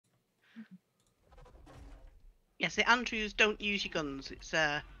Yes, the Andrews don't use your guns. It's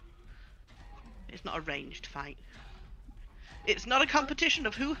not a ranged fight. It's not a competition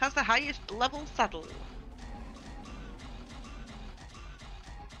of who has the highest level saddle.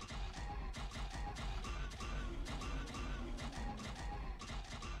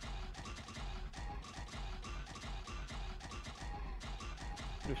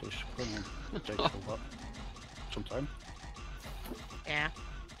 This is going to take some time. Yeah.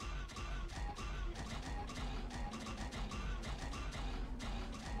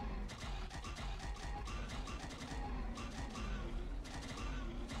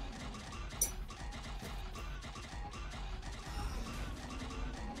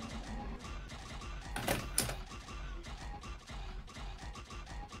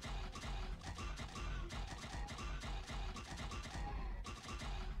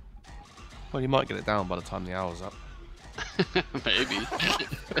 Well, you might get it down by the time the hour's up. Maybe.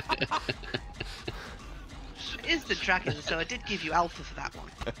 It is the dragon, so I did give you alpha for that one.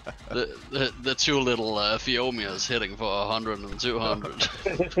 The two little Fiomias hitting for 100 and 200.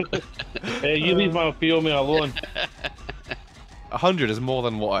 Hey, you leave my Fiomia alone. 100 is more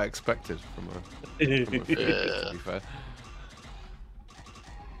than what I expected from a field, to be fair.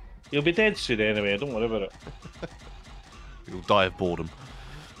 You'll be dead soon anyway, don't worry about it. You'll die of boredom.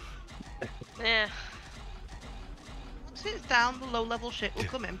 Yeah. Once it's down, the low level shit will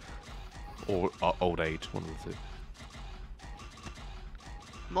come in. Or old age, one of the two.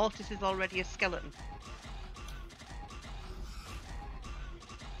 Mortis is already a skeleton.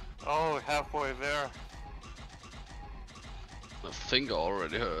 Oh, halfway there. My finger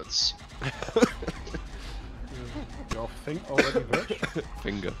already hurts. Your thing already hurts?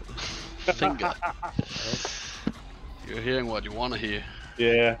 Finger. Finger. You're hearing what you want to hear.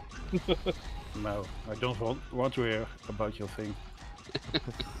 Yeah. No, I don't want to hear about your thing.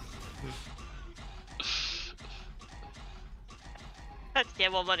 That's the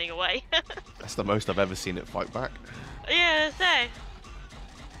one running away. That's the most I've ever seen it fight back. Yeah, so.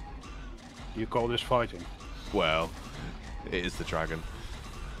 You call this fighting? Well, it is the dragon.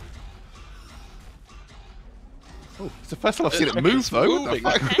 Oh, it's the first time I've seen it move though. What the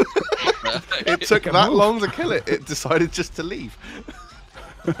fuck? It took that long to kill it. It decided just to leave.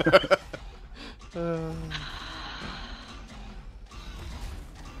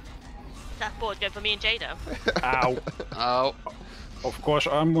 That board's going for me and Jado. Ow! Ow. Of course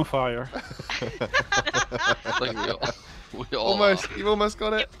I'm on fire. I think we all Almost. are. You've almost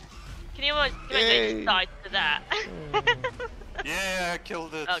got it. Can you almost Yay. just side to that? Yeah, I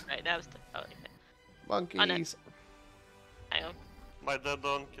killed it. Oh, great, that was. Oh, okay. Monkeys. Hang on. My dad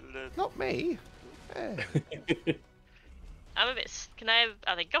don't kill it. Not me. Eh. I'm a bit. Can I have.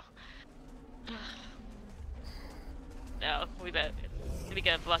 Oh, there you go. No, we better. They'll be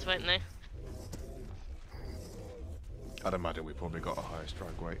going for us, won't they? I'd imagine we probably got a higher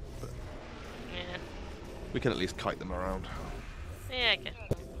strike weight, but Yeah. we can at least kite them around. Yeah, okay.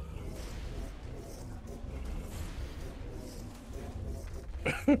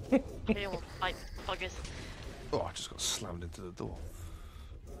 They all fight buggers. Oh, I just got slammed into the door.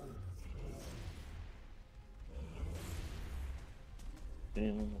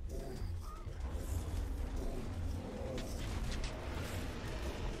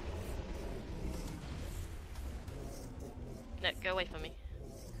 No, go away from me.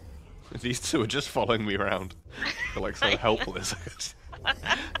 These two are just following me around. They're like so helpless.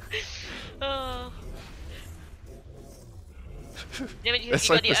 Oh. You know when you They're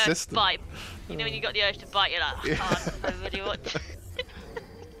so got the urge to persistent. bite? You know when you got the urge to bite, you're like, oh, Yeah. I really want to.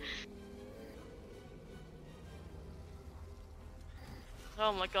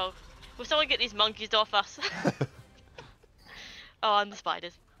 Oh my god. Will someone get these monkeys off us? Oh, and the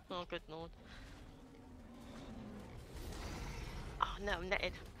spiders. Oh, good lord. Oh no, I'm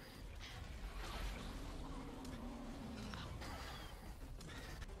netted.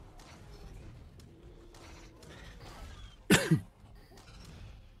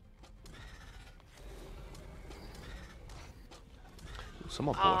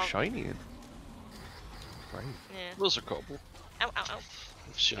 Someone brought Oh. a shiny in. Right. Yeah. There's a couple. Ow, ow, ow. Go away,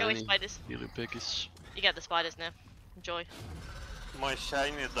 Shiny, spiders. little piggies. You get the spiders now. Enjoy. My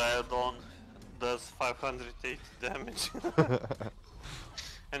shiny diodon does 580 damage.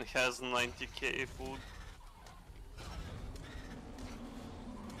 And has 90k food.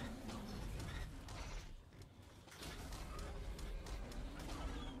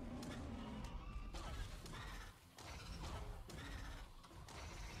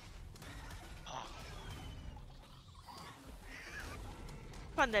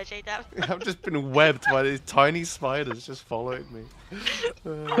 Come on there, J-Dab. I've just been webbed by these tiny spiders just following me.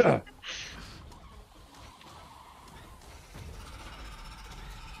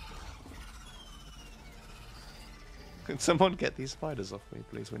 someone get these spiders off me,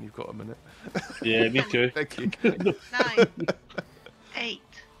 please, when you've got a minute? Yeah, me too. Thank you. 9, 8,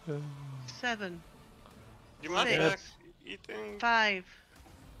 7, You must be 6, eating. 5,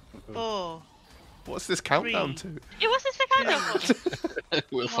 4. What's this countdown to? Yeah, what's this for countdown?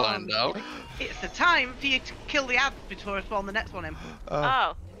 We'll find out. It's the time for you to kill the ad before I spawn the next one in.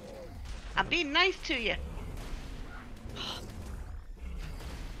 Oh. I'm being nice to you.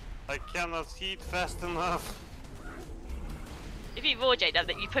 I cannot eat fast enough. If you raw Jade, that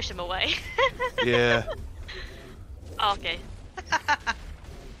you push them away. Yeah. Oh, okay.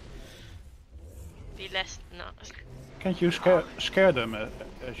 Be less. No. Can't you scare them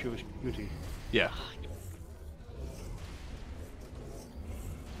as you duty? Yeah.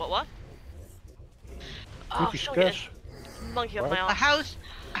 What? Oh, Duty someone get scares? this monkey off What? my arm.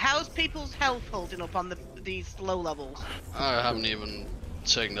 How's people's health holding up on these low levels? I haven't even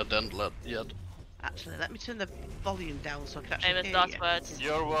taken a dent yet. Actually, let me turn the volume down so I can actually Famous hear last you. words.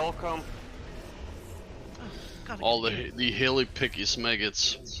 You're welcome. God, All the hilly pickies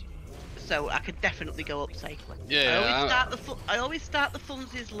maggots. So I could definitely go up safely. Yeah, I always start the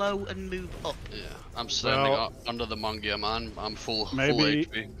Funzies low and move up. Yeah, I'm standing Well, up under the monkey, man. I'm full maybe-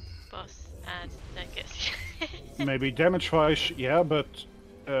 HP. Boss and that gets. Maybe damage-wise, yeah, but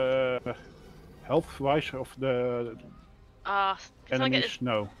health-wise of the Ah, can I get enemies, this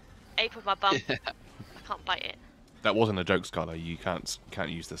no. ape with my bum? I can't bite it. That wasn't a joke, Skylar. You can't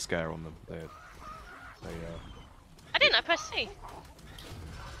use the scare on them. They I didn't. I pressed C.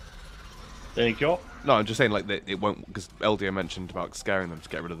 Thank you. No, I'm just saying like it won't, because LDO mentioned about scaring them to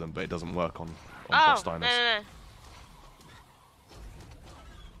get rid of them, but it doesn't work on Oh, boss no, diners. no, no.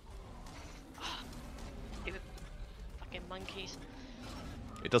 Stupid fucking monkeys.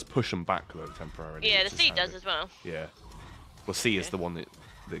 It does push them back though temporarily. Yeah, which the is C handy. does as well. Yeah. Well, C is Okay. the one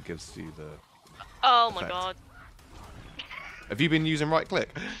that gives you the. Oh my Effect. god. Have you been using right click?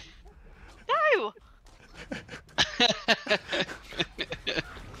 No!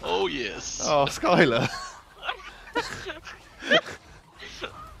 Oh yes. Oh, Skylar.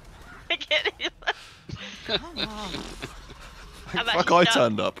 I get it. Come on. I'm Fuck, actually I stuck.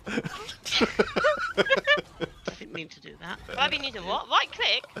 turned up. I didn't mean to do that. Have I been using what? Right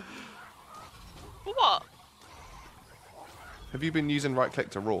click? For what? Have you been using right click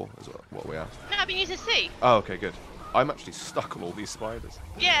to raw? Is what we asked. No, I've been using C. Oh, okay, good. I'm actually stuck on all these spiders.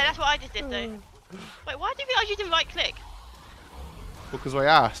 Yeah, that's what I just did though. Wait, why do you think I was using right click? Because I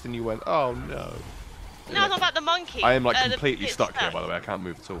asked and you went, oh no. No, it's not about the monkey. I am like the completely bit stuck here, by the way. I can't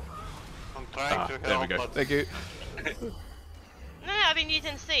move at all. I'm trying Ah, to help, there we go. but Thank you. No, I've been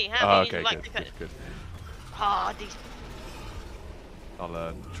using C. How Oh, have been okay, using good, right good, click? good. Ah, these. I'll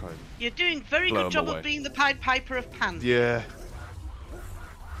try and... You're doing very Blow good 'em job away. of being the Pied Piper of Pan. Yeah.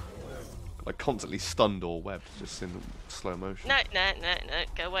 Like constantly stunned or webbed, just in slow motion. No,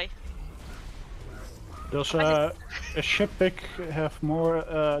 go away. Does a ship pick have more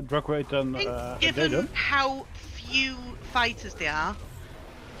drug rate than I think they given do? how few fighters there are,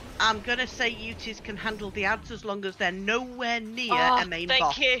 I'm gonna say Utis can handle the ads as long as they're nowhere near Oh, a main thank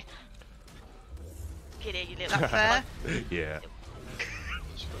boss. you. Get here, you little. That's fair. Yeah.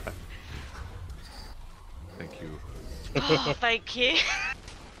 Thank you. Oh, thank you.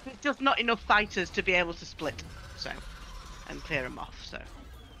 There's just not enough fighters to be able to split, so, and clear them off. So,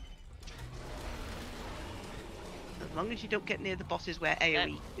 as long as you don't get near the bosses where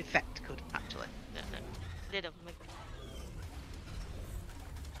AOE effect could actually. No. Little. My God.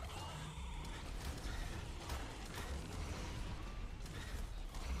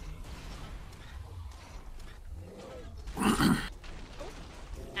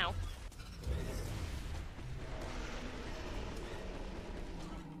 Ow.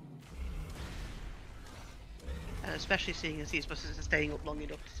 And especially seeing as these bosses are staying up long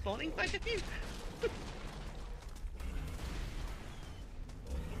enough to spawn in quite a few.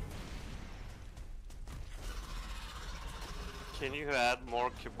 can you add more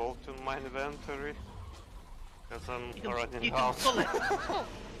Kibble to my inventory? Because You I'm running can out. pull it. Oh.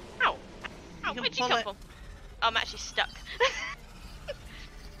 Ow. Ow, can where'd you pull come it. from? I'm actually stuck.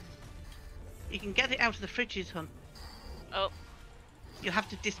 You can get it out of the fridges, hun. Oh. You'll have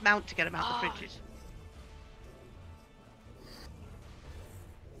to dismount to get them out of the Oh. fridges.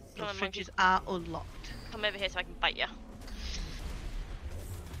 The Come on, monkey. fridges are unlocked. Come over here so I can bite you.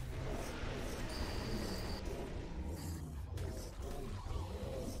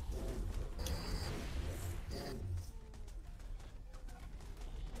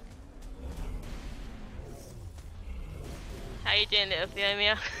 How you doing, little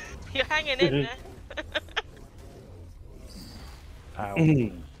Fiomia? You're hanging in there.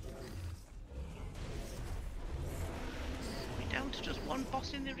 Ow. down to just one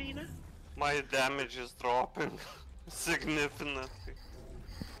boss in the arena? My damage is dropping significantly.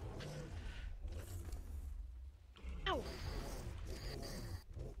 Ow.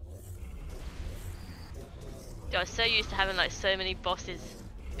 Dude, I was so used to having like so many bosses.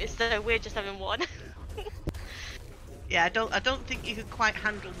 It's so weird just having one. Yeah, I don't think you could quite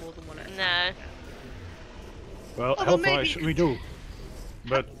handle more than one at a time. No. Well, Although health-wise, maybe- we do.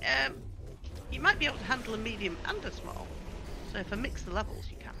 But You might be able to handle a medium and a small. So if I mix the levels,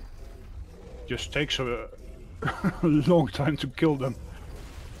 you can. just takes a long time to kill them.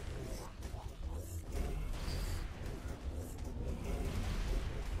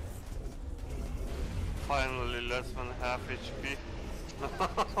 Finally less than half HP.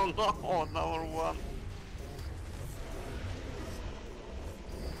 Oh no, number one.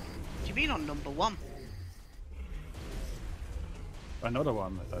 Do you mean on number 1? Another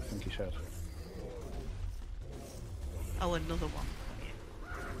one, I think he said. Oh, another one.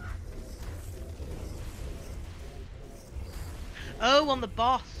 Oh, on the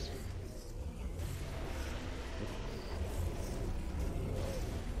boss.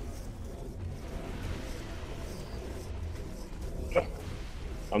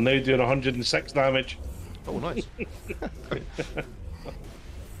 I'm now doing 106 damage. Oh, nice.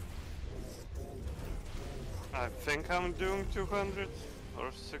 I think I'm doing 200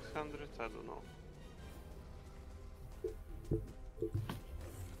 or 600, I don't know.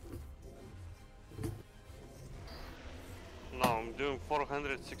 No, I'm doing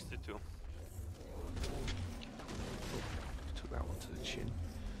 462. Took that one to the chin.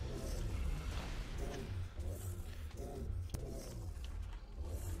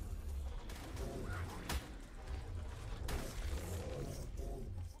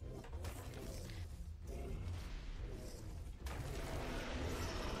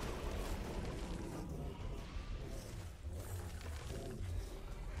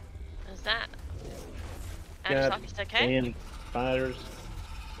 Is that? God Andrew, okay? damn fighters.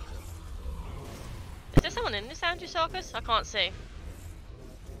 Is there someone in this Andrew Sarkis? I can't see.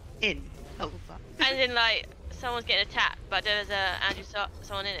 In. Oh, that. As in, like, someone's getting attacked, but there's a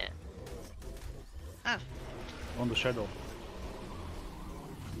someone in it. Oh. On the shadow.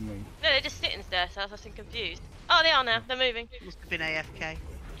 I mean, No, they're just sitting there, so I was just confused. Oh, they are now. They're moving. Must have been AFK.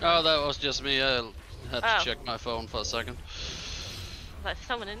 Oh, that was just me. I had to Oh. check my phone for a second. Like, there's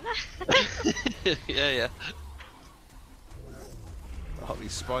someone in there. Yeah. Oh,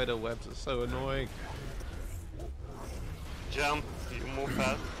 these spider webs are so annoying. Jump, you move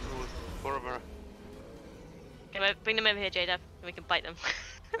fast, forever. Okay, bring them over here, J-Dub, and we can bite them.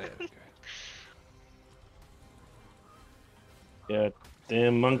 There we go. Yeah,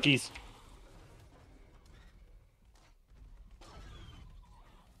 damn monkeys.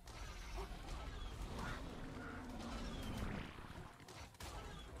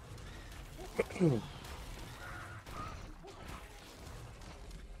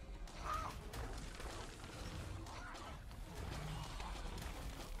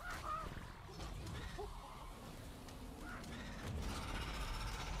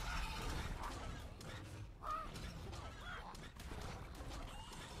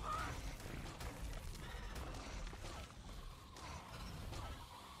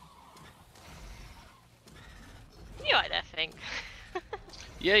 You right there, Fink?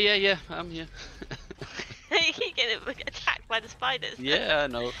 Yeah. I'm here. You keep getting attacked by the spiders. Yeah, I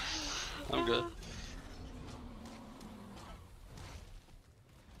know. I'm good.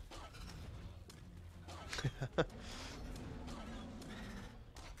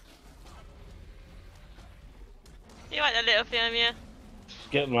 You right there, little Fiona?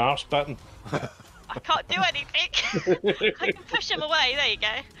 Getting my arse bitten. I can't do anything. I can push him away. There you go.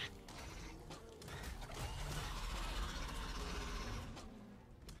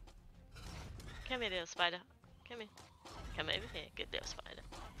 Come here, little spider. Come here. Come over here, good little spider.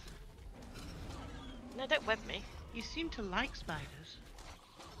 No, don't web me. You seem to like spiders.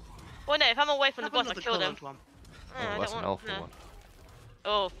 Well, no, if I'm away from the Have boss, I another kill them. coloured one. No, I Oh, that's don't an want. awful No.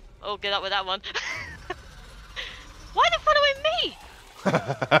 one. Oh, good luck with that one. Why are they following me?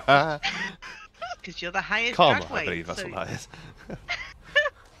 Because you're the highest Karma, drag I weight, believe that's so what that is.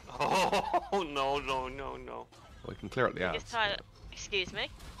 Oh no. Well, we can clear up the Biggest ads. tile- Excuse me.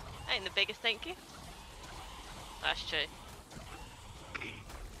 Ain't the biggest, thank you. That's true.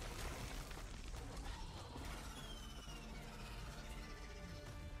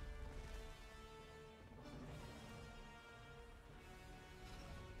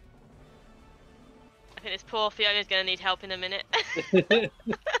 I think this poor Fiona's gonna need help in a minute.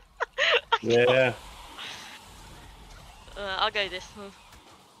 Yeah. I'll go this one.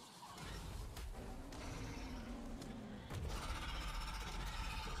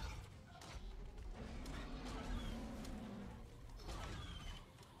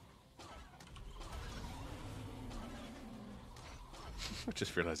 I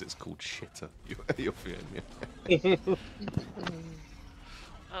just realised it's called shitter. You're feeling me.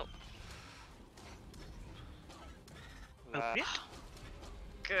 Oh. That. Yeah.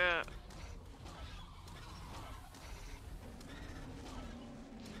 Grr.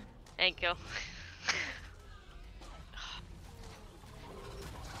 Thank you.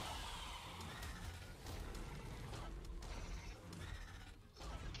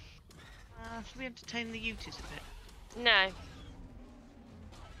 Should we entertain the Utis a bit? No.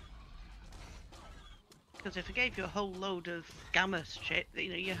 Because if I gave you a whole load of gamma shit, you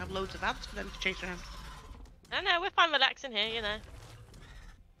know, you have loads of ads for them to chase around. No, we're fine relaxing here, you know.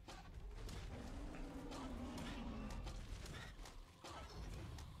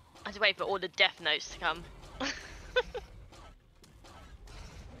 I just wait for all the death notes to come.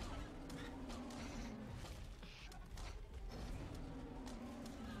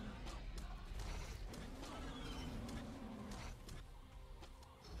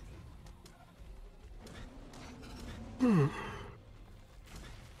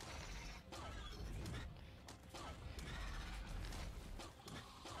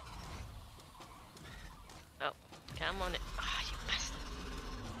 Oh, come on it. Ah, you bastard.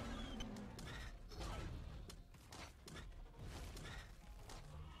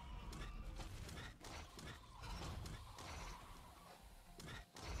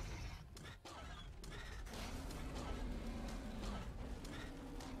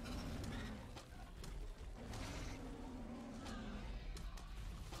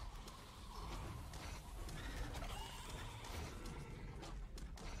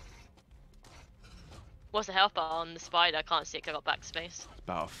 What's the health bar on the spider? I can't see it 'cause I got backspace.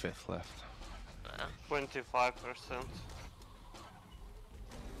 About a fifth left. 25%.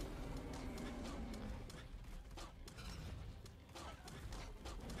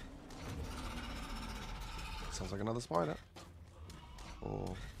 Sounds like another spider.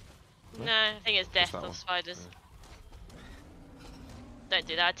 Or No, I think it's death that of one. spiders. Don't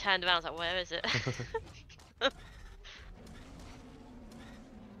do that. I turned around. I was like, where is it?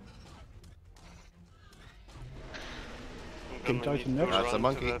 I'm Can gonna Titan need to next? That's a run to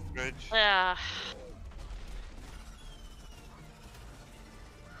monkey. the fridge. Yeah.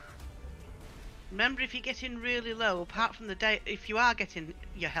 Remember, if you're getting really low, apart from the day, if you are getting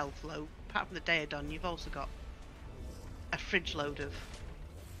your health low, apart from the Daedon, you've also got a fridge load of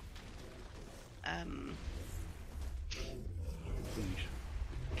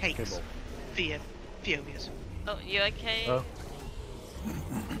cakes Kibble. for your Fiomias. Oh, you okay? Oh.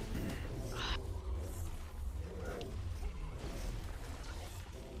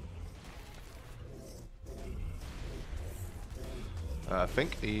 I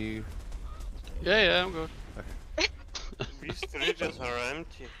think you. Yeah, I'm good. These fridges are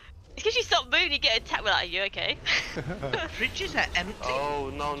empty. It's because you stop moving, you get attacked. We're like, are you okay? Fridges are empty.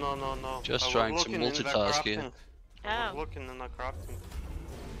 Oh, no. Just I was trying to looking in the multitask here. crafting. I was Oh. looking in the crafting.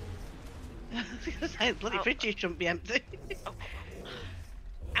 I was gonna say, bloody Ow. fridges shouldn't be empty.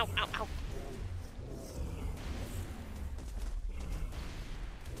 Ow, ow, ow.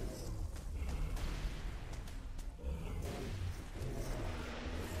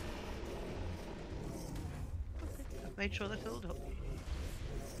 I've made sure they're filled up.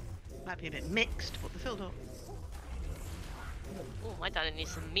 Might be a bit mixed, but they're filled up. Oh, my dino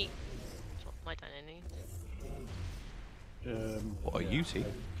needs some meat. That's what my dino needs. What are you, T?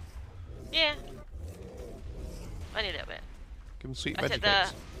 Yeah. Only a little bit. Give them sweet I veggie took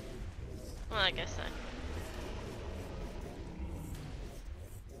cakes. Well, I guess so.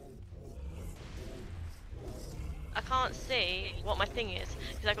 I can't see what my thing is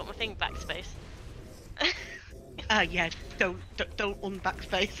because I got my thing backspace. Yeah, don't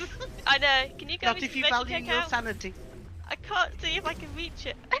unbackspace. I know. Can you go Not with if you veggie value cake your out? sanity. I can't see if I can reach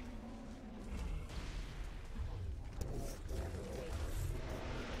it.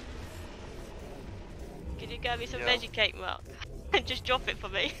 Can you get me some Yeah. veggie cake, Mark? And just drop it for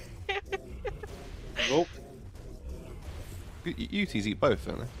me. Oh, Utis eat both,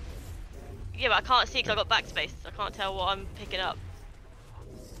 don't they? Yeah, but I can't see because I got backspace. I can't tell what I'm picking up.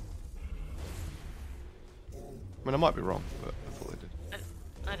 I mean, I might be wrong, but I thought they did.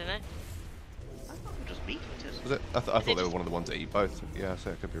 I don't know. I thought they were just meat eaters. Was it? I Is thought it they were just- one of the ones that eat both. Yeah,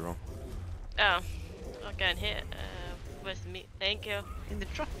 so I could be wrong. Oh, I'll go and hit it. Where's the meat? Thank you. In the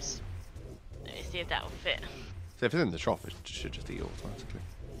troughs. Let me see if that will fit. So if it's in the trough, it should just eat automatically.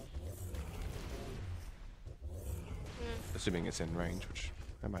 Assuming it's in range, which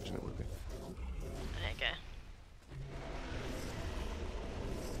I imagine it would be. There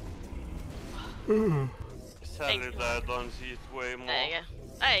you go. Sadly, the don't eat way more. There you go.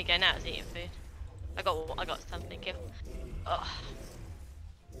 There you go. Now it's eating food. I got some. Thank you. Oh.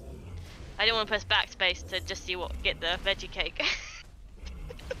 I didn't want to press backspace to just see what get the veggie cake.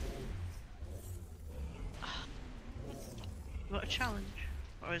 You want a challenge?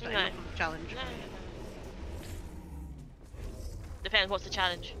 Or is that No. enough of a challenge? No. Depends. What's the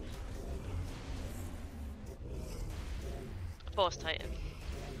challenge? Boss Titan.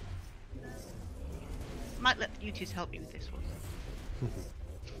 Might let you two help you with this one.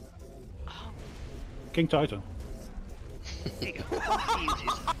 Oh, King Titan. There you go. You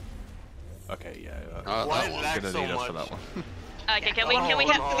twos. Okay, yeah. Why I'm lag gonna so need us for much? that one. okay. Yeah. Can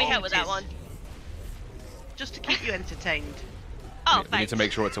we help with that Yes. one? Just to keep you entertained. Oh, We need thanks. to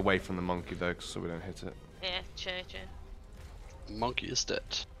make sure it's away from the monkey though, so we don't hit it. Yeah, true. Monkey is dead.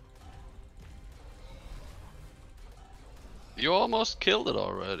 You almost killed it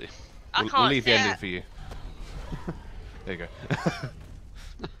already. I We'll can't. leave the see, ending for you. There you go.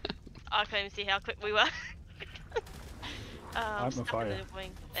 I can't even see how quick we were. I'm on stuck in fire. the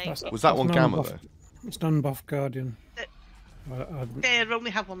wing. That's- Was that one That's gamma non-buff- though? It's non-buff Guardian. Uh, I They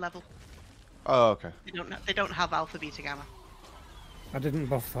only have one level. Oh, okay. They don't have alpha, beta, gamma. didn't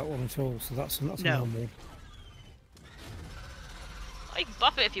buff that one at all, so that's No. normal. Oh, you can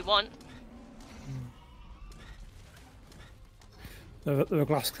buff it if you want. They're a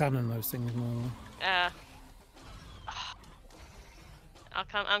glass cannon, those things normally.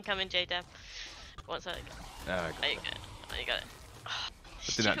 I'm coming, J-Dab. Once I There we go. there you go. There you go. I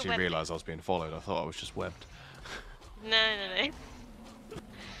didn't actually realise I was being followed. I thought I was just webbed. No.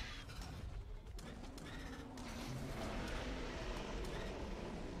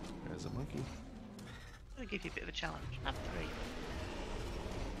 There's a monkey. I'm gonna give you a bit of a challenge. Have 3.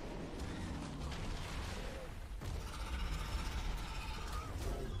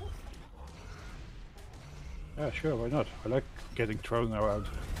 Yeah, sure, why not? I like getting thrown around.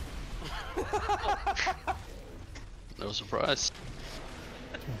 No surprise.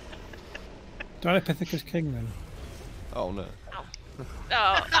 Dilopithecus King then. Oh no.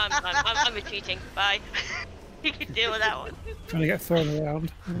 Oh, I'm retreating. Bye. You can deal with that one. Trying to get thrown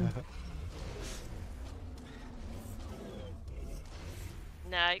around.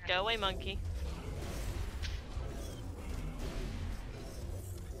 No, go away, monkey.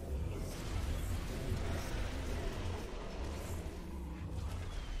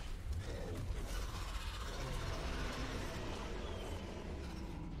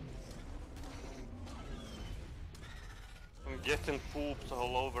 I'm getting pooped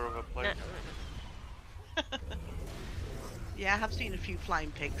all over the place. Yeah, I have seen a few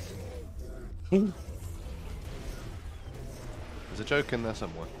flying pigs. There's a joke in there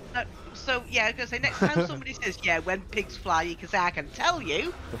somewhere. So yeah, I was gonna say next time somebody says, yeah, when pigs fly, you can say, I can tell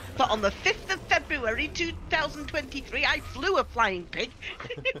you, but on the 5th of February 2023, I flew a flying pig.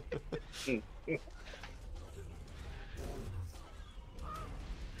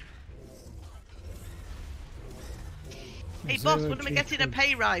 Hey boss, when am I getting a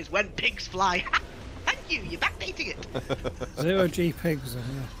pay rise? When pigs fly. Thank you, you're backdating it. 0G pigs then,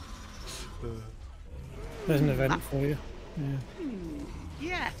 yeah. There's an event for you. Yeah.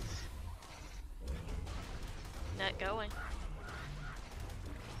 Yes. No, go away.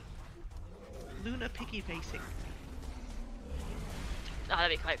 Lunar piggy racing. Oh,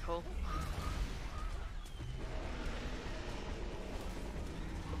 that'd be quite cool.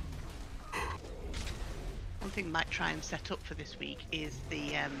 One thing I might try and set up for this week is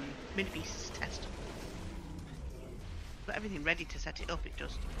the mini beasts test. Got everything ready to set it up, it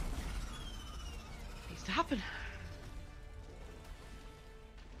just needs to happen.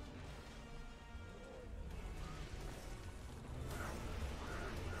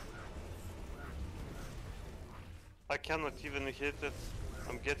 I cannot even hit it.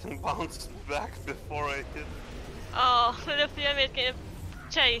 I'm getting bounced back before I hit. Oh, the pyramid is getting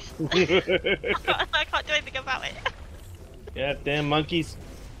chased. I can't do anything about it. Yeah, damn monkeys.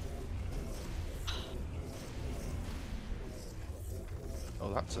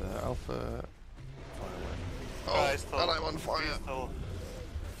 Oh, that's alpha firework. Guys, Oh, and I'm on fire. Crystal.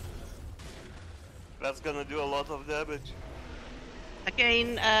 That's gonna do a lot of damage.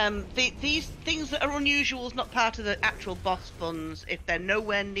 Again, these things that are unusual is not part of the actual boss funds. If they're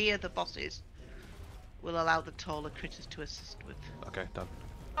nowhere near the bosses, will allow the taller critters to assist with. Okay, done.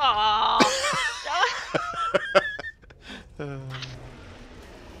 Oh. How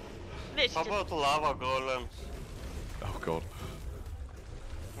about lava golems? Oh god.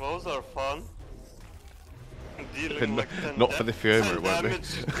 Those are fun. Dealing like 10 Not for the Fioma, 10 it won't be.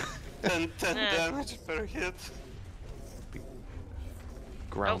 damage, 10 damage per hit.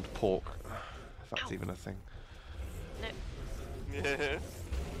 Ground pork. If that's even a thing. Yeah.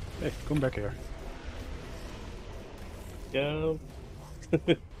 Hey, come back here. Go.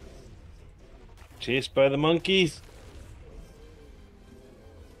 Chased by the monkeys.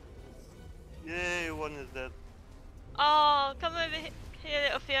 Yay, one is dead. Oh, come over here,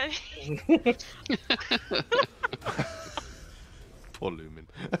 little Fiona. Poor Lumen.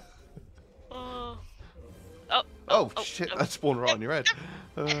 Oh. Oh, shit, that spawned right on your head.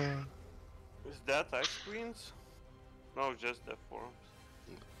 Is that Ice Queens? No, just the forums.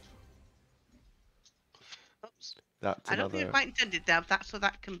 Oops. That's I don't think another. it's quite intended, Dab. That's so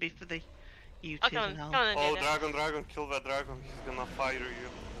that can be for the YouTube Oh, come on, and all. come on, Oh, Dada. dragon, kill that dragon. He's gonna fire you.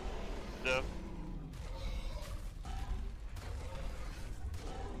 Death.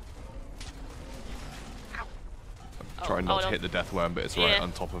 Trying not to hit the death worm, but it's right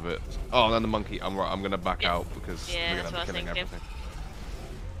on top of it. Oh, and then the monkey. I'm right. I'm gonna back out because we're gonna be killing everything.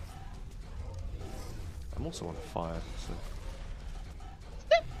 I'm also on fire, so.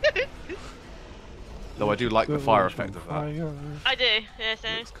 Though I do like the fire effect of that. I do, yeah, so.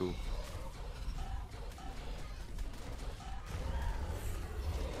 It's cool.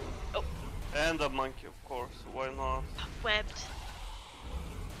 Oh. And a monkey, of course. Why not? Webbed.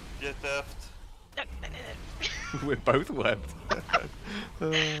 Get theft. No, no, no, no. We're both webbed.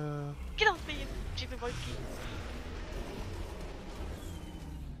 Get off me, you stupid monkey.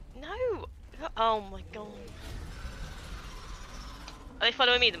 No! Oh my god. Are they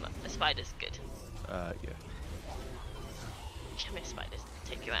following me, the spiders? Good. Yeah. Come here, spiders.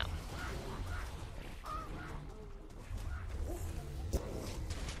 Take you out.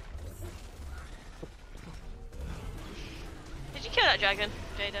 Did you kill that dragon,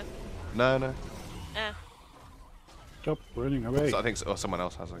 Jada? No. Yeah. Stop running away. So I think someone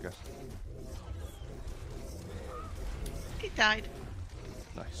else has, I guess. It died.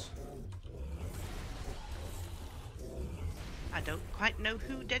 Nice. I don't quite know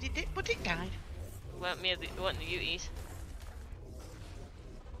who did it, but it died. Weren't me, it weren't the Uties.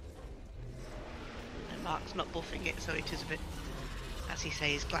 And Mark's not buffing it, so it is a bit, as he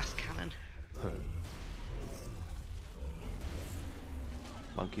says, glass cannon.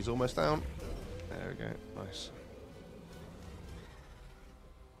 Monkey's almost down. There we go. Nice.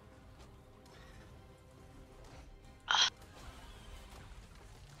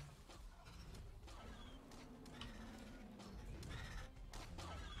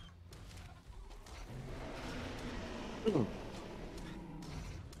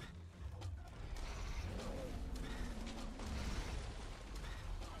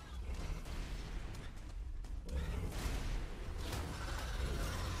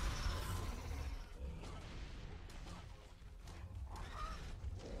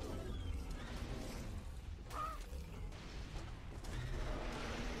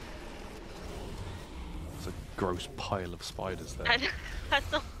 It's a gross pile of spiders there. I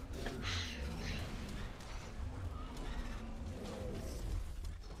saw.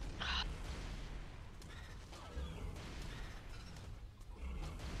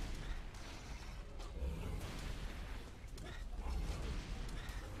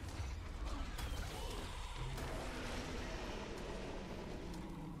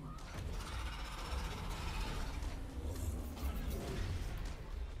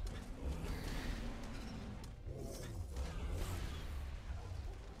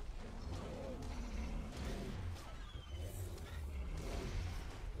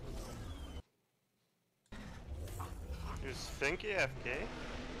 Is Finky AFK?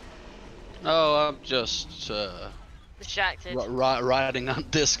 No, I'm just Distracted. riding on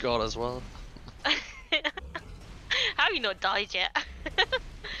Discord as well. How have you not died yet?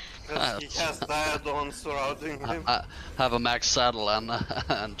 Because he has diadoms surrounding him. I have a max saddle and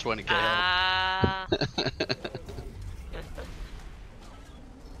 20k health. Ah.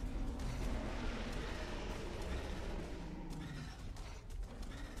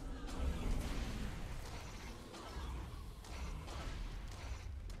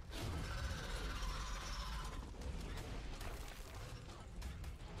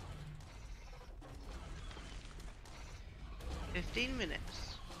 15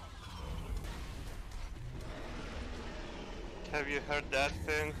 minutes. Have you heard that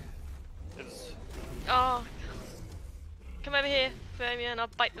thing? It's Oh. Come over here, Fermi, and I'll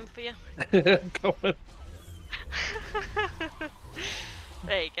bite them for you. Go on.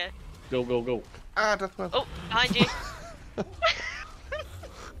 There you go. Go, go, go. Ah, death worm. Oh, behind you.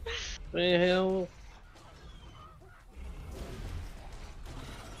 The hell?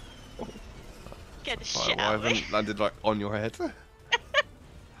 Get the Fire shit out of me. wyvern landed like on your head.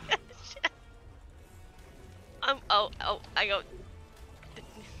 Oh, hang on.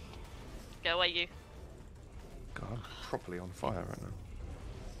 Go away, you. God, I'm properly on fire right now.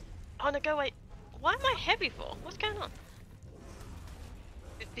 Oh no, go away. Why am I heavy for? What's going on?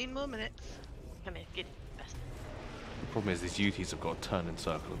 15 more minutes. Come here, get it. Best. The problem is these UTs have got to turn in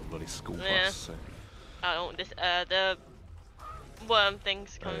circle of the bloody school Yeah. bus. So. I don't want this. The worm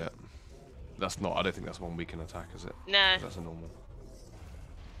things Oh, coming. yeah. That's not. I don't think that's one we can attack, is it? No. That's a normal.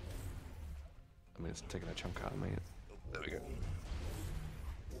 I mean, it's taking a chunk out of me. There we go.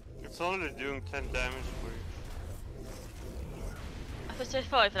 It's only doing 10 damage for you. I feel so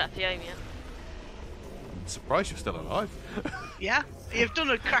sorry for that Fiomia. I'm surprised you're still alive. Yeah, you've done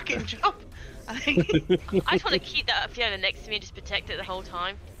a cracking job. I think. I just want to keep that Fiona next to me and just protect it the whole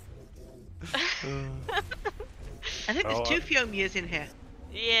time. I think there's 2 Fiomias in here.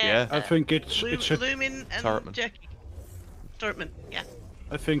 Yeah. I think it's a Lumin and Turretman. Jerky. Turretman, yeah.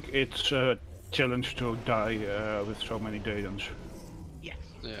 I think it's a challenge to die with so many Daedons. Yes.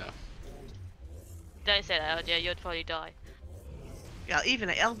 Yeah. Don't say that, LJ, you'd probably die. Yeah, even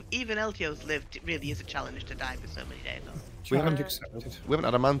LTO's lived. It really is a challenge to die for so many days. Challenge accepted. We haven't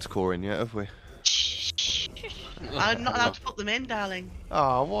had a Manticore in yet, have we? I'm not allowed to put them in, darling.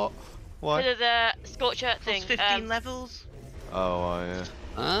 Oh, what? Why? Because of the Scorcher Plus thing. 15 levels. Oh, yeah.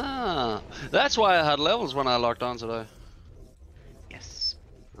 Ah, that's why I had levels when I logged on today. Yes.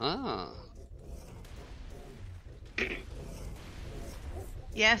 Ah.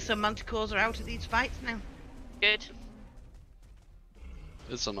 Yeah, so Manticores are out of these fights now. Good.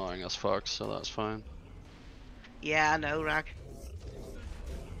 It's annoying as fuck, so that's fine. Yeah, I know, Rag.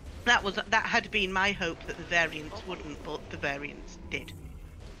 That had been my hope that the variants wouldn't, but the variants did.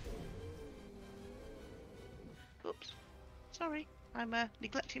 Oops. Sorry, I'm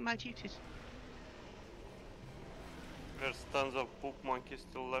neglecting my duties. There's tons of poop monkeys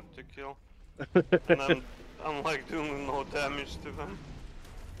still left to kill. And I'm like doing no damage to them.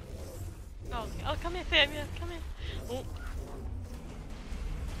 Oh, come here, Fiomia, come here. Oh.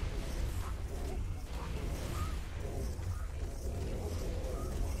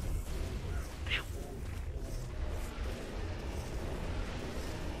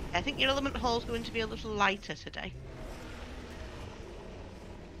 I think your element hall's going to be a little lighter today.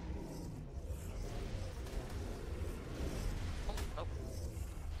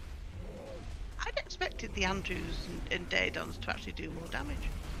 I'd expected the Andrews and Daedons to actually do more damage.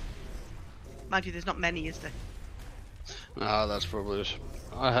 Mind you, there's not many, is there? Ah, that's probably it.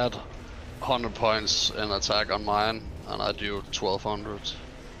 I had 100 points in attack on mine, and I do 1200.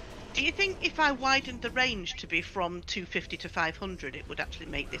 Do you think if I widened the range to be from 250 to 500, it would actually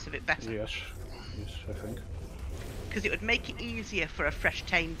make this a bit better? Yes, I think. Because it would make it easier for a fresh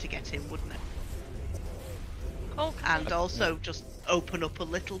tame to get in, wouldn't it? Oh, And also just open up a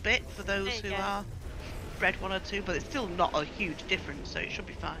little bit for those There you who go. are bred 1 or 2, but it's still not a huge difference, so it should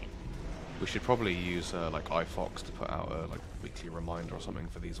be fine. We should probably use like iFox to put out a like weekly reminder or something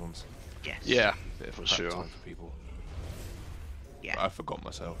for these ones. Yes. Yeah, Bit of for prep sure. time for people. Yeah. I forgot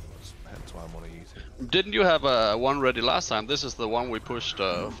myself. That's hence why I'm on a YouTube. Didn't you have one ready last time? This is the one we pushed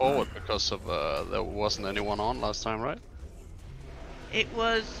forward because of there wasn't anyone on last time, right? It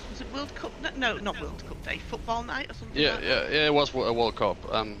was it World Cup? No, not World Cup Day. Football night or something. Yeah, like yeah, yeah. It was a World Cup,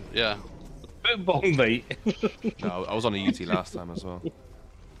 and yeah. Bombay. No, I was on a UT last time as well.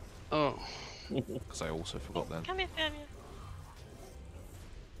 Oh, Because I also forgot then. come here, Fiomia.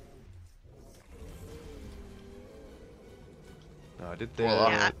 No, I did the,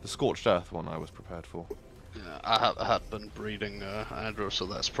 Well, the Scorched Earth one I was prepared for. yeah. I had been breeding Andrew, so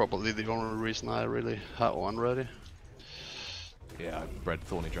that's probably the only reason I really had one ready. Yeah, I bred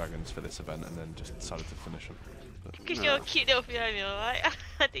Thorny Dragons for this event and then just decided to finish them. But Because No. you're a cute little Fiomia, alright?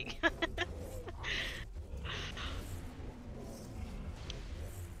 I think.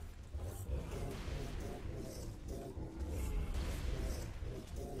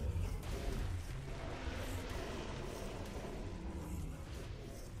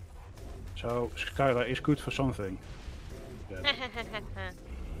 So Skylar is good for something. Yeah.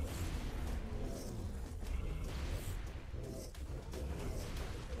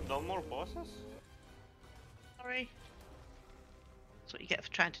 No more bosses? Sorry. That's what you get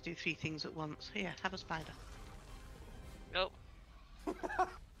for trying to do 3 things at once. Here, have a spider. Nope.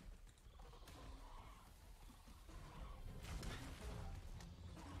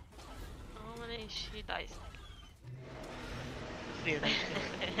 How many she dies? 3 of them.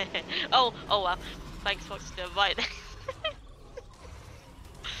 Oh wow. Thanks for the right.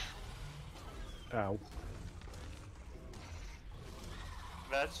 Ow.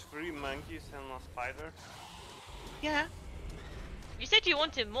 That's 3 monkeys and a spider. Yeah. You said you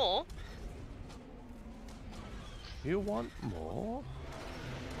wanted more. you want more?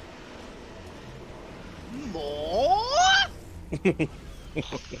 More?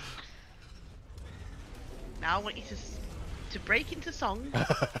 Now I want you to break into song.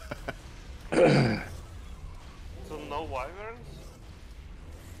 So no wyverns?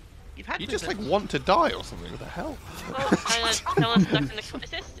 You've had You just like wizards. want to die or something. What the hell? Oh, someone's stuck in the corner.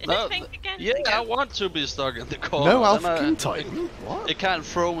 Is this No, pink again? Yeah, I want to be stuck in the corner. No then Alpha King Titan. What? It can't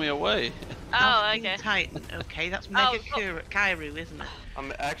throw me away. Oh, King okay. Titan. Okay, that's Oh, Mega Kairu, isn't it?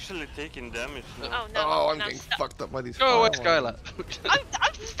 I'm actually taking damage now. Oh no, Oh, I'm now getting stuck. fucked up by these. Go away, fire Skylar.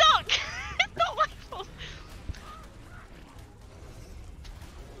 I'm stuck! It's not my fault.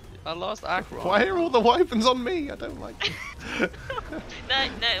 I lost Acro. Why are all the wyverns on me? I don't like it.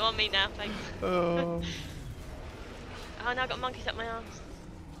 No, on me now, thanks. Oh. Oh, now I've got monkeys up my arms.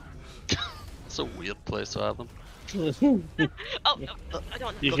 It's a weird place to have them. Oh, no, I don't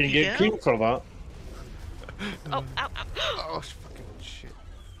want You to. can Lucky get girl. cream for that. Oh, ow, ow. Oh, fucking shit.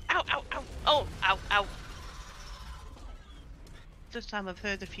 Ow, ow, ow. Oh, ow, ow. This time I've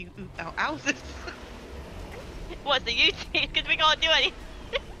heard a few oop out houses. What's the use? Because we can't do anything.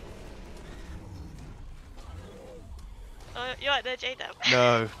 Oh, you're right there, J-Dab.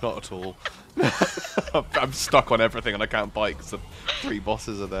 No, not at all. I'm stuck on everything and I can't bite because the 3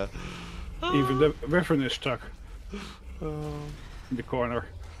 bosses are there. Even the wyvern is stuck. In the corner.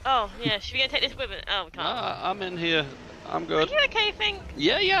 Oh, yeah, should we go take this with it? Oh, we can't. I'm in here. I'm Are good. you okay, Fink?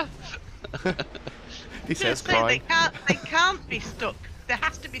 Yeah. He says Say they crying. can't be stuck. There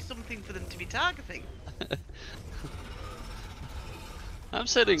has to be something for them to be targeting. I'm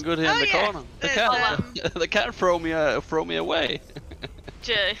sitting good here Oh, in the yeah. corner. There's, They can't throw me away.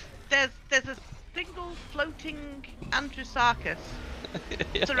 Joe. There's a single floating Androsarchus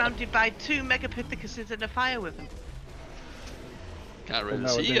surrounded by 2 Megapithecus in a fire with them. Can't really no,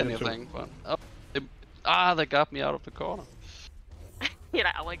 see they did too. anything. But they got me out of the corner. You're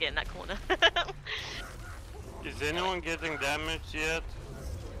like, I want to get in that corner. Is anyone getting damage yet?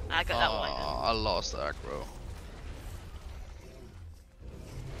 I got that one. I lost Acro.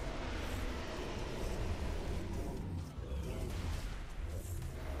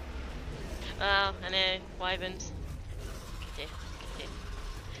 Oh, I know, wyverns. Get in.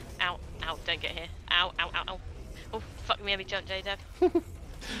 Ow, ow, don't get here. Ow, ow, ow, ow. Oh, fuck me, every jump, J-Dab.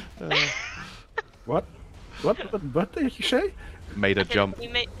 What? What did you say? Made a jump.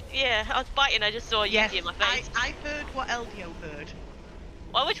 Yeah, I was biting, I just saw you Yes, in my face. I heard what Eldio heard.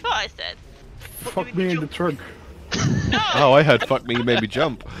 Well, which part I said? Fuck me in the trunk. No! Oh, I heard fuck me, you made me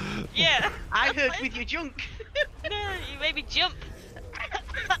jump. Yeah! I heard with your junk. No, you made me jump!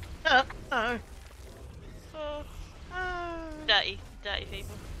 Oh. Oh, Oh. dirty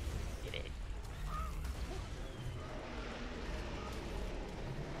people. You did.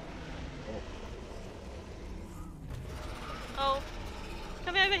 Oh,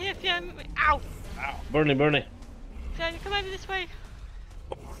 come over here, Fiona. Ow! Ow. Bernie. Fiona, come over this way.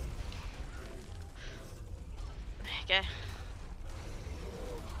 There you go.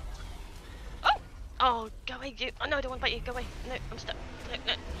 Oh! Oh, go away, you. Oh no, I don't want to bite you. Go away. No, I'm stuck.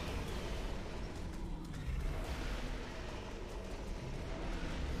 No.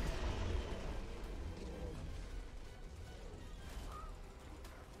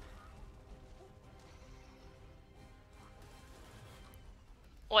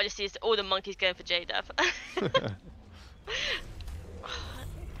 All I just see is all the monkeys going for J-Dab.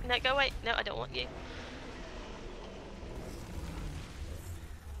 No, go away. No, I don't want you.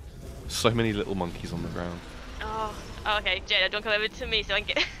 So many little monkeys on the ground. Oh, okay, J-Dab, don't come over to me so I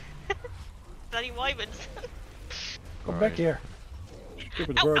can get bloody wyverns. Come Alright. back here.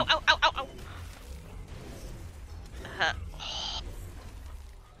 Stupid Ow, bird. ow, ow, ow, ow, ow.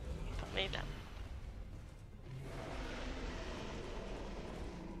 Fuck me down.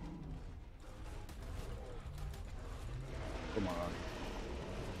 Come on.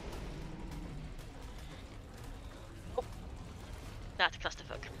 That's a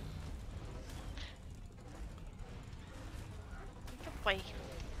clusterfuck. Go away.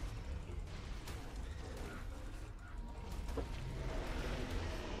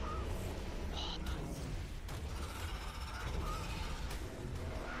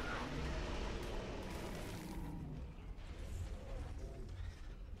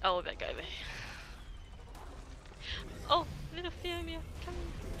 Oh, we better go over here. Oh, little Fiona, come on.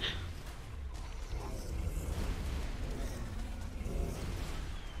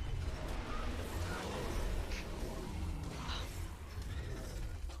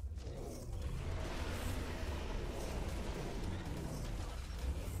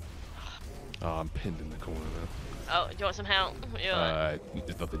 Oh, I'm pinned in the corner Oh, do you want some help? You're now.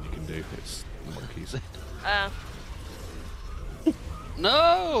 There's nothing you can do. It's the monkeys.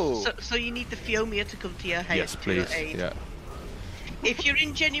 No! So you need the Fiomia to come to your aid. Yes, to your please. aid. Yeah. If you're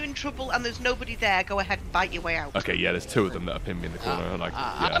in genuine trouble and there's nobody there, go ahead and bite your way out. Okay, yeah, there's 2 of them that are pinned me in the corner. Like,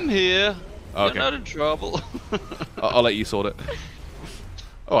 yeah. I'm here. Oh, okay. You're not in trouble. I'll let you sort it.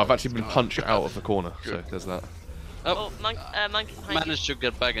 Oh, I've actually been punched out of the corner, so there's that. Oh, monkey behind Managed to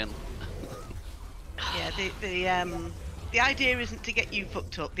get back in. Yeah, the idea isn't to get you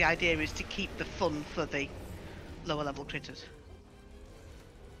fucked up. The idea is to keep the fun for the lower level critters.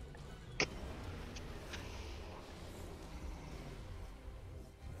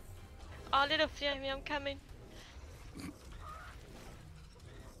 Oh, little Fiona, I'm coming.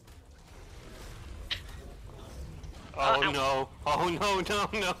 Oh ow. no! Oh no!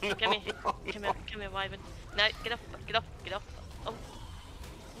 No! No! No! Come here, no, come no. here, come here, Wyvern. No, get off, get off, get off. Oh,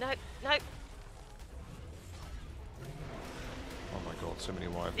 no, no. Oh my god, so many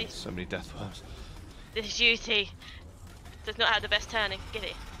wyverns, so many death worms. This duty does not have the best turning. Get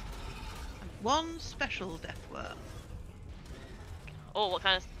it. One special death worm. Oh, what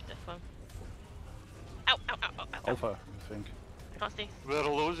kind of death one? Ow, ow, ow, ow, ow. Alpha, I think. I can't see. We're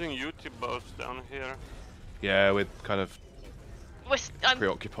losing UT buffs down here. Yeah, we're kind of I'm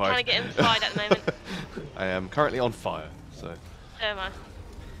preoccupied. trying to get him fired at the moment. I am currently on fire, so. So am I.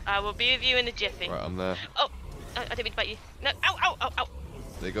 I will be with you in a jiffy. Right, I'm there. Oh, I didn't mean to bite you. No, ow, ow, ow, ow.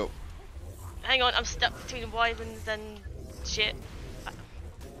 There you go. Hang on, I'm stuck between wyverns and shit.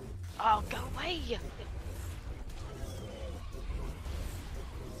 Oh, go away! Get it.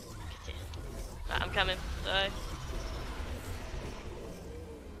 Right, I'm coming. So,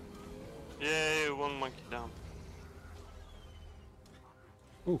 Yay! One monkey down.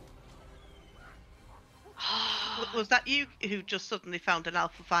 Was that you who just suddenly found an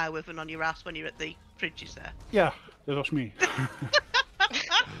alpha fire wyvern on your ass when you're at the fridges there? Yeah, that was me.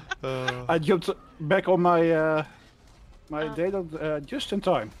 I jumped back on my data just in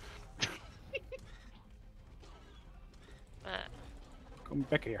time. Come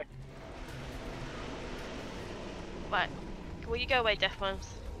back here. right. Will you go away, death worms?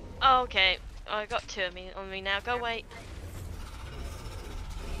 Oh, okay. I got two of me on me now. Go away.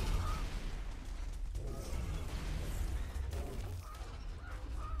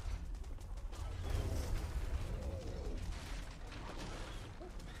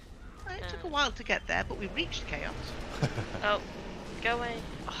 It took a while to get there, but we reached chaos. Oh, go away.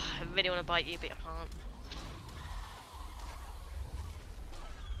 Oh, I really want to bite you, but I can't.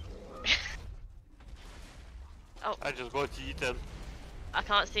 Oh, I just got eaten. I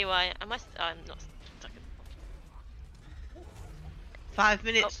can't see why. I'm not stuck. 5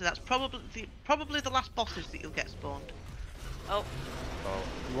 minutes, Oh. so that's probably the last bosses that you'll get spawned. Oh,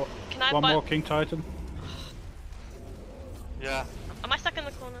 Oh, can I one bite? more King Titan. Yeah. Am I stuck in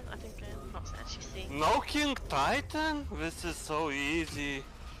the corner? I think I can't actually see. No King Titan? This is so easy.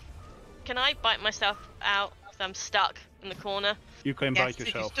 Can I bite myself out if I'm stuck in the corner? You can Yes, bite if you're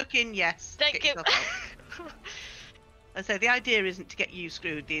yourself. stuck in, yes. Thank get you. yourself out. And so the idea isn't to get you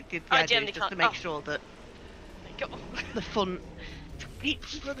screwed. The I idea generally is just to can't- make oh. sure that Go. the fun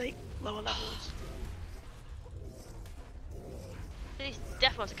keeps for the lower levels. These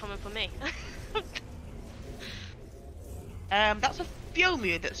death ones are coming for me. That's a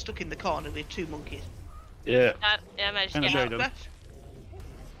Fiomia that's stuck in the corner with two monkeys. Yeah. Yeah, I managed to And a get out. Jaden. Rush.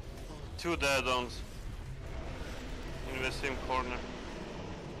 Two dead-ons. In the same corner.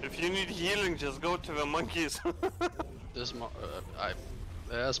 If you need healing, just go to the monkeys. There's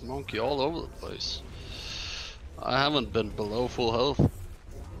monkey all over the place. I haven't been below full health.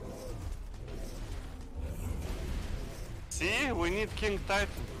 See? We need King Titan.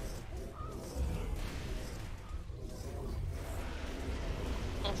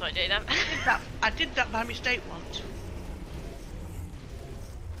 Oh, sorry, Jaden. I did that by mistake once.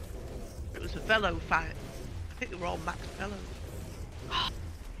 It was a velo fight. I think they were all max velos.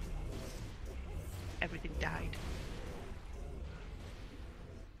 Everything died.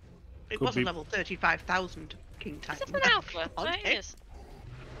 It Could wasn't be- level 35,000 King Is Titan. this an alpha? Okay. There it is.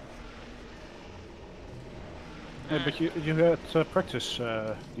 Yeah, but you had practice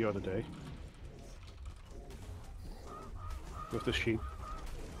the other day with the sheep.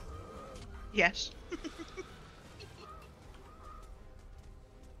 Yes.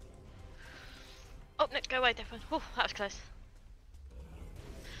 Oh, no, go away, death one. Oh, that was close.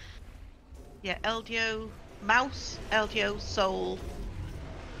 Yeah, Eldio, Mouse, Eldio, Soul.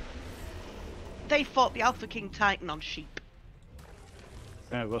 They fought the Alpha King Titan on sheep.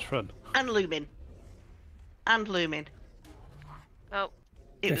 Yeah, it was fun. And Lumin. And Lumin. Oh,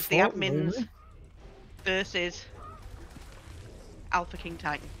 It They was the fought admins Lumin? versus Alpha King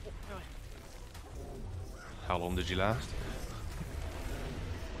Titan. How long did you last?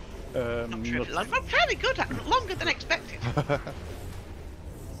 Not sure if it I'm fairly good at it, longer than expected.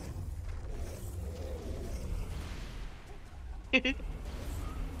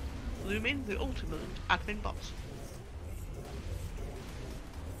 Lumin, the ultimate admin boss.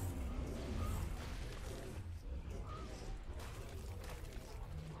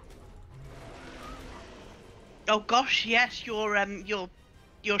 Oh gosh, yes,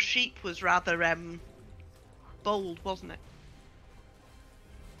 your sheep was rather bold, wasn't it?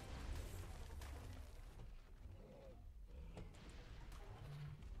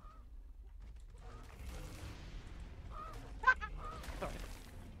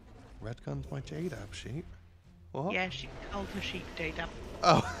 Redgun's my J-Dab sheep. What? Yeah, she called her sheep J-Dab.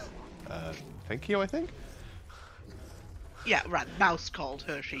 Oh. Thank you, I think. Yeah, right. Mouse called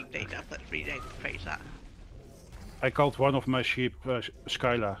her sheep J-Dab. Let's rephrase that. I called one of my sheep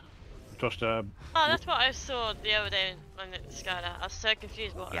Skyla. It was the. Oh, that's what I saw the other day on Skylar. I was so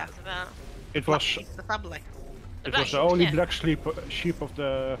confused what that was about. It Black was. sheep of the family. It black was the sheep, only yeah. black sheep of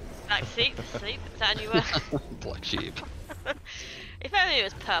the. Black sheep, sleep. Is that a new word? Black sheep. If only it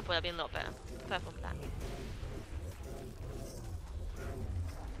was purple, that'd be a lot better. Purple and black.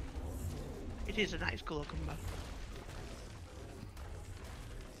 It is a nice colour combo.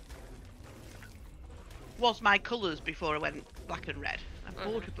 Was my colours before I went black and red. I'm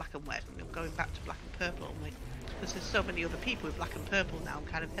bored with black and red, and I'm going back to black and purple only. Because there's so many other people with black and purple now, I'm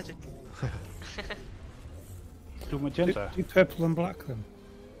kind of hesitant. Do magenta. Do purple and black then.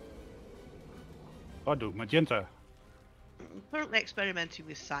 I do magenta. I'm currently experimenting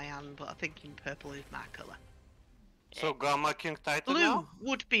with cyan, but I'm thinking purple is my colour. So Gamma King Titan Blue now?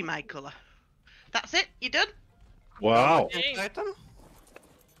 would be my colour. That's it? You done? Wow. King Titan?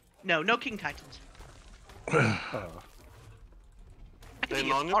 No, no King Titans. Oh. I can They give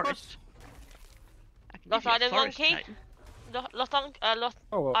you a non-universe? forest. I can Lost give you a Island forest Monkey? Titan. Lost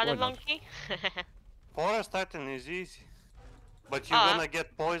Oh, well, why Island not? Monkey? Forest Titan is easy. But you're Ah. gonna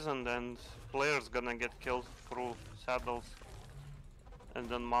get poisoned and players gonna get killed through saddles. And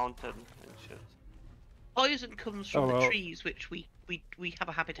then mounted and shit. Poison comes from Oh, the well. trees, which we have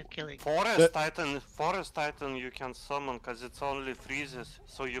a habit of killing. Forest Titan you can summon cause it's only freezes,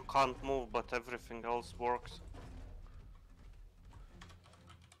 so you can't move but everything else works.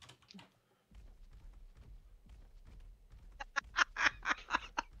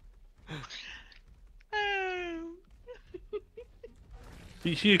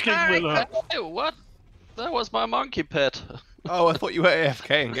 You can Alright, will. Hey, what? That was my monkey pet. Oh, I thought you were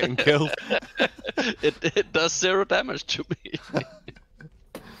AFK and getting killed. it does 0 damage to me.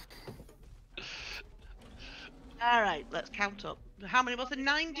 Alright, let's count up. How many was it?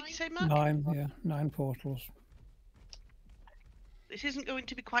 9, did you say, Mark? 9, yeah, 9 portals. This isn't going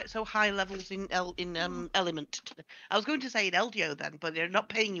to be quite so high levels in Element. I was going to say in Eldio then, but they're not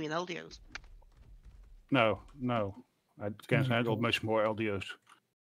paying you in Eldios. No. I can handle much more LDOs.